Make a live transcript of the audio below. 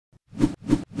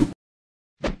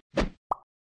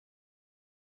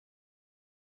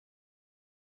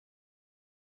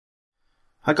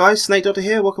Hi guys, SnakeDoctor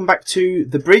here, welcome back to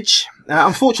the bridge.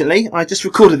 Unfortunately, I just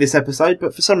recorded this episode,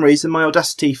 but for some reason my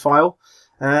Audacity file,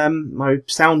 my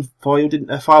sound file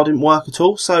didn't work at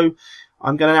all, so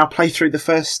I'm going to now play through the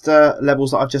first levels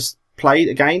that I've just played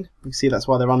again. You can see that's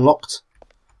why they're unlocked.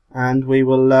 And we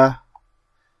will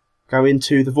go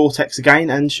into the Vortex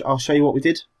again, and I'll show you what we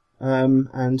did,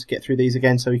 and get through these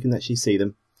again so you can actually see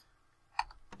them.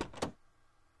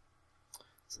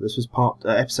 So this was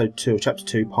episode 2, chapter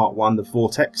 2, part 1, the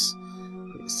Vortex.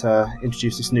 It's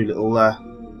introduced this new little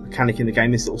mechanic in the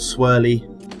game, this little swirly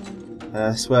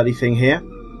thing here.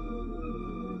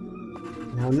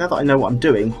 Now that I know what I'm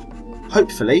doing,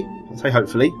 hopefully, I say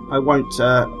hopefully, I won't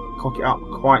cock it up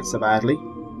quite so badly,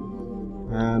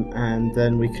 and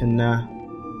then we can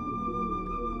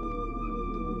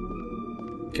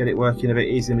get it working a bit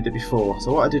easier than we did before.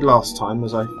 So what I did last time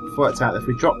was I worked out that if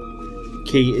we drop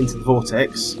key into the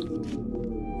vortex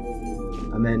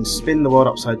and then spin the world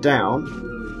upside down.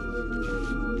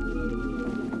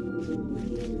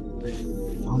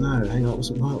 Oh no, hang on, it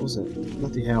wasn't right, was it?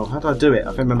 Bloody hell, how did I do it? I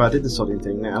can't remember I did the sodding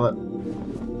thing now, look.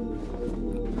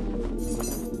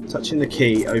 Touching the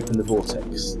key opened the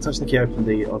vortex. Touching the key opened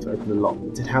the lock.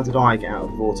 How did I get out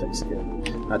of the vortex again?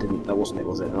 That wasn't it,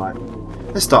 was it? Right.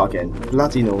 Let's start again.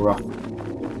 Bloody Nora.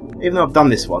 Even though I've done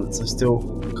this once, I still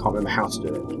can't remember how to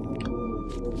do it.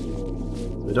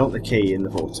 We don't want the key in the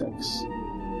vortex.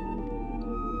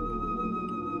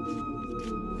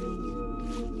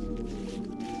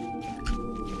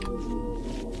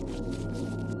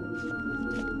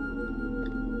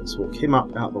 Let's walk him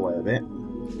up out the way a bit.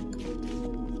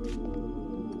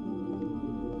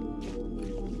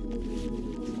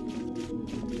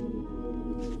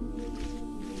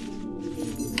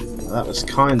 Well, that was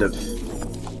kind of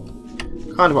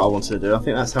what I wanted to do. I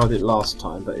think that's how I did it last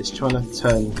time, but it's trying to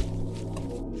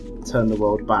turn the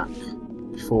world back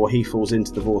before he falls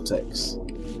into the vortex.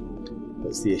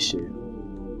 That's the issue.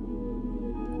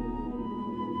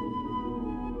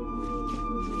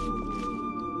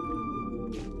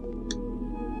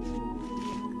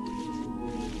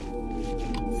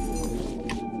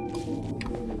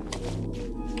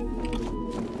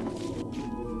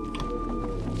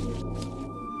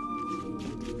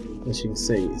 As you can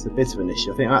see, it's a bit of an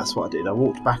issue. I think that's what I did. I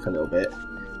walked back a little bit,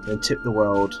 then tipped the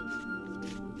world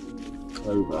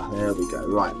over. There we go.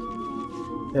 Right.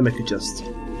 Then we could just...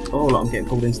 Oh, look, I'm getting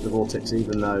pulled into the vortex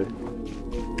even though...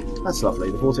 That's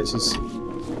lovely. The vortex is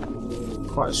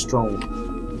quite a strong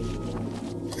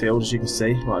field, as you can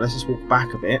see. Right, let's just walk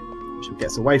back a bit, which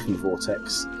gets away from the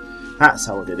vortex. That's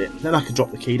how I did it. Then I could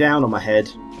drop the key down on my head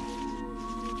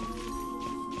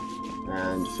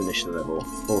and finish the level.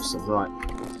 Awesome. Right.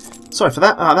 Sorry for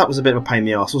that. That was a bit of a pain in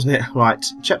the arse, wasn't it? Right.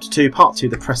 Chapter 2, part 2,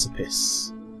 the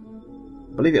Precipice.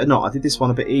 Believe it or not, I did this one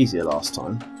a bit easier last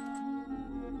time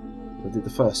than I did the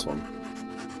first one.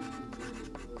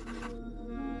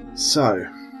 So,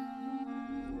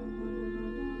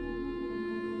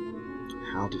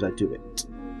 how did I do it?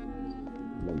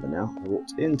 Remember now, I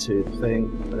walked into the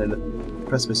thing, and then the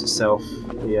precipice itself,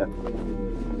 the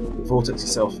vortex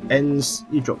itself ends.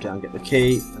 You drop down, get the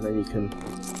key, and then you can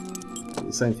do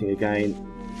the same thing again.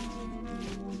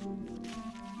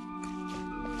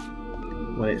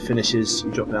 When it finishes, you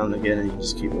drop down again and you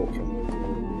just keep walking.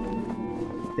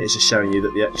 It's just showing you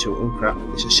that the actual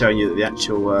It's just showing you that the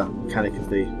actual mechanic of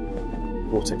the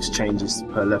vortex changes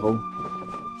per level.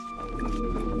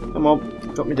 Come on,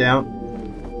 drop me down.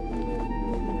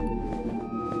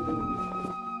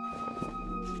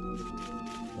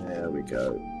 There we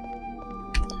go.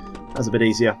 That was a bit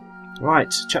easier.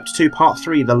 Right, chapter 2, part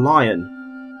 3, the Lion.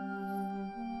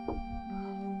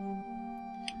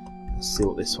 Let's see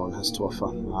what this one has to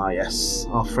offer. Ah yes,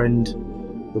 our friend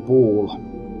the ball.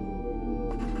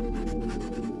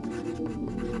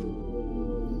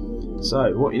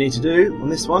 So what you need to do on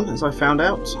this one, as I found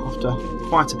out after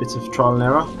quite a bit of trial and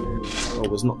error, or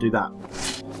was not do that,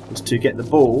 was to get the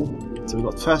ball. So we've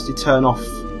got to firstly turn off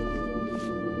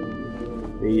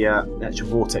the actual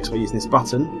vortex by using this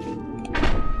button,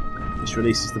 which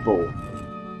releases the ball.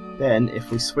 Then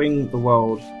if we swing the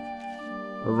world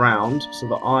around so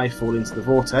that I fall into the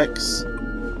vortex, the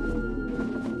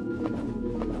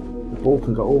ball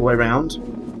can go all the way around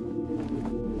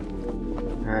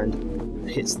and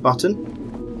hits the button,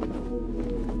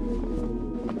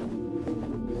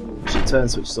 which in turn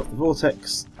switches off the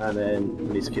vortex, and then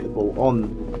we need to keep the ball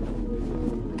on.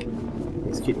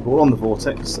 Need to keep the ball on the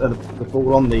vortex, the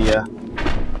ball on the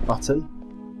button.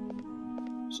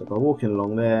 So by walking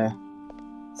along there,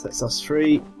 sets us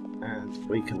free, and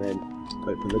we can then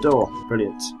open the door.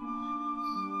 Brilliant.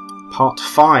 Part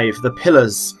 5, the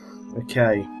pillars.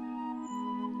 Okay.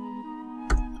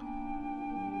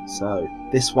 So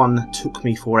this one took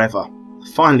me forever.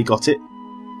 Finally got it.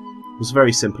 It was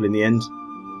very simple in the end. So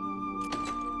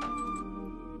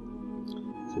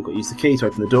we've got to use the key to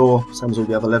open the door, same as all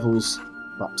the other levels,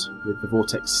 but with the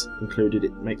vortex included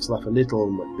it makes life a little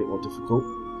bit more difficult.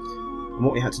 And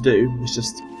what we had to do was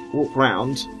just walk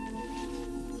round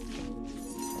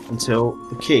until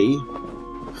the key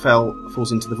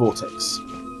falls into the vortex.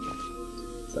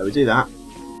 So we do that,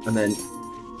 and then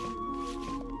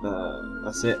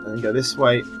that's it, and then go this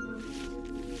way,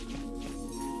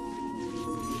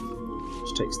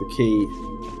 which takes the key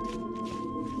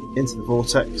into the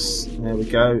vortex. There we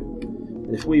go.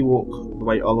 And if we walk all the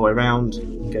way around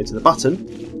and go to the button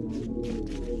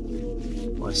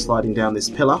by sliding down this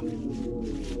pillar,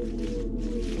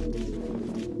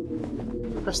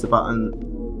 press the button.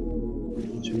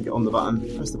 Once we get on the button,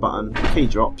 press the button, the key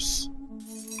drops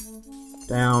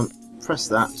down, press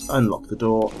that, unlock the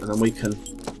door, and then we can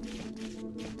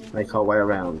make our way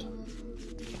around.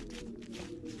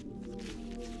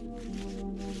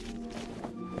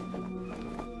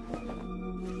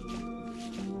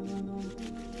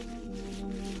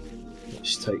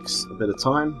 Which takes a bit of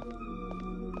time.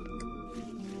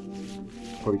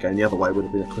 Probably going the other way would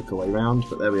have been a quicker way round,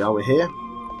 but there we are, we're here.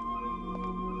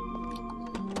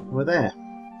 We're there.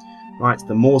 Right,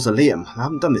 the Mausoleum. I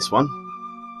haven't done this one.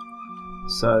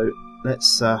 So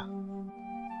let's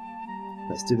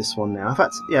do this one now. In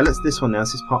fact, yeah, let's do this one now.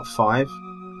 This is part 5.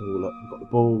 Oh look, we've got the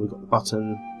ball, we've got the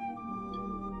button,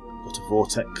 we've got a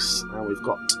vortex, and we've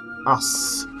got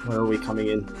us. Where are we coming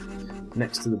in?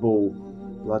 Next to the ball.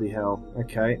 Bloody hell.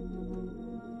 Okay.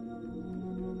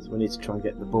 So we need to try and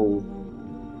get the ball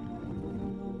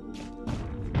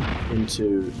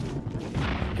into,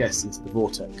 I guess, into the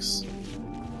vortex.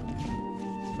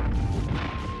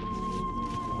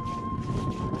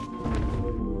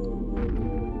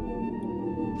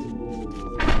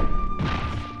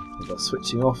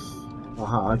 Switching off.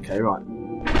 Aha, okay, right.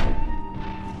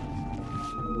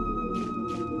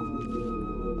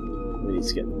 We need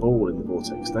to get the ball in the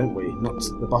vortex, don't we? Not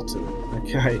the button.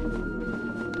 Okay.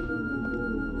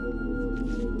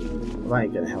 Well, that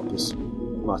ain't going to help us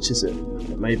much, is it?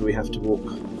 But maybe we have to walk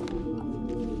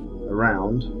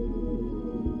around.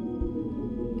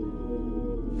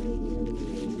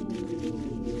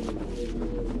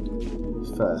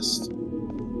 First.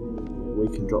 We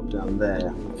can drop down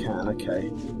there. We can, okay.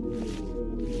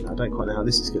 I don't quite know how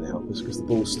this is going to help us because the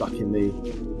ball's stuck in the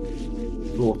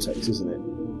vortex, isn't it?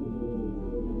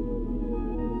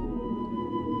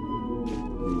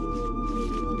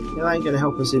 Yeah, that ain't going to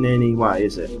help us in any way,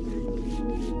 is it?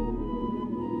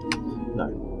 No.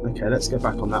 Okay, let's go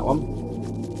back on that one.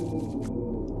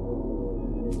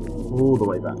 All the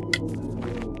way back.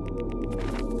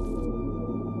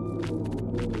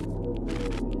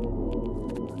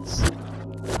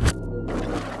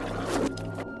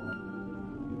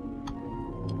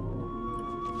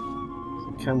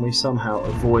 Can we somehow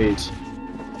avoid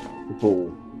the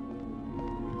ball?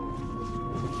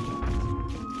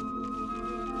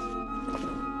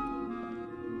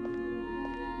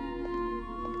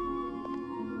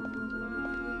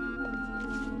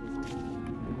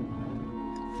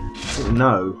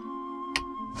 No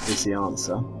is the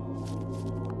answer. I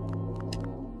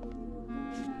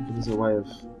think there's a way of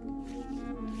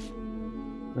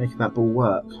making that ball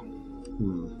work.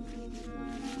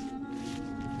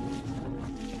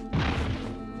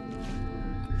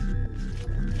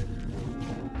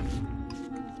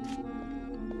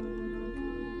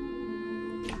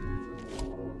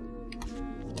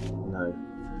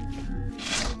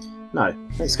 No,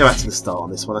 let's go back to the start on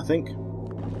this one, I think.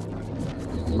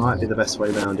 Might be the best way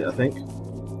around it, I think.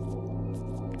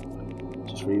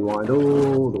 Just rewind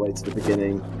all the way to the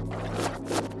beginning.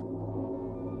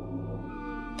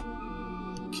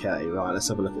 Okay, right, let's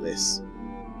have a look at this.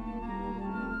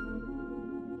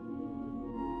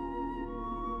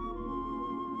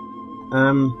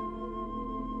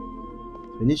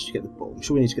 We need to get the ball. I'm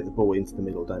sure we need to get the ball into the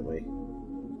middle, don't we?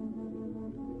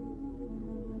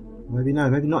 Maybe no,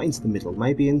 maybe not into the middle,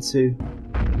 maybe into...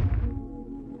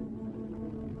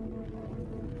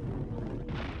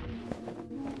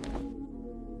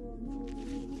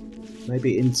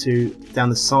 Maybe into... down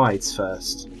the sides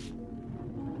first.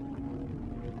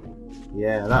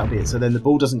 Yeah, that'll be it. So then the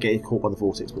ball doesn't get caught by the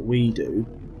vortex, but we do.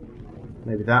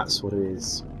 Maybe that's what it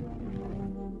is.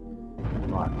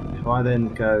 Right, if I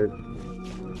then go...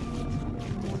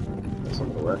 That's not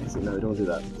going to work, is it? No, we don't want to do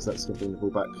that, because that's going to bring the ball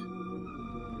back.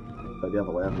 Go the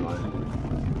other way, haven't I?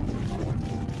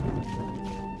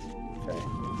 Okay.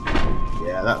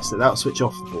 Yeah, that's it. That'll switch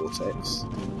off the vortex.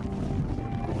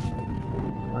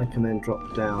 I can then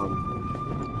drop down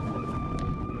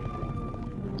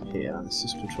here. Let's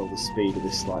just control the speed of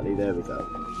this slightly. There we go.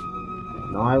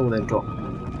 And I will then drop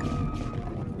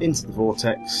into the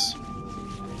vortex.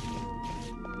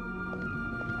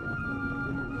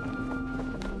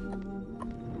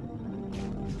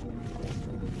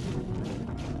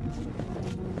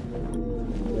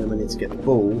 Then we need to get the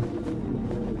ball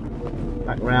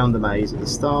back round the maze at the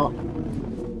start.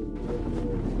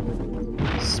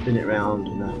 Spin it round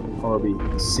in a horribly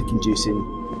sick-inducing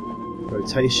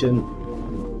rotation.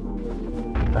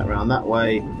 Back round that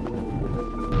way.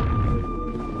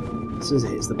 As soon as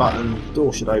it hits the button, the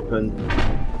door should open.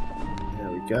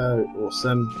 There we go,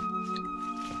 awesome.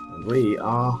 And we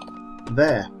are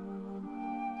there.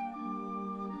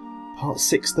 Part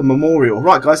 6, the memorial.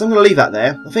 Right, guys, I'm going to leave that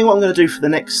there. I think what I'm going to do for the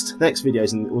next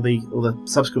videos and all the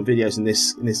subsequent videos in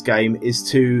this game is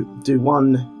to do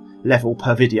one level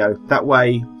per video. That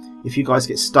way, if you guys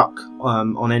get stuck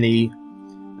on any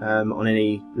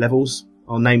levels,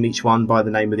 I'll name each one by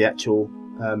the name of the actual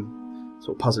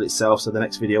sort of puzzle itself. So the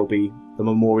next video will be the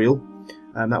memorial.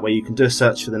 That way you can do a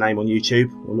search for the name on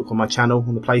YouTube or look on my channel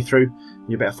on the playthrough, and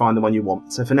you better find the one you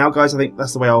want. So for now, guys, I think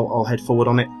that's the way I'll head forward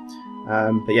on it.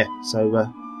 But yeah, so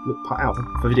look out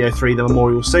for video 3, the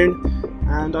memorial, soon,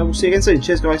 and I will see you again soon.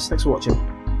 Cheers, guys. Thanks for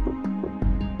watching.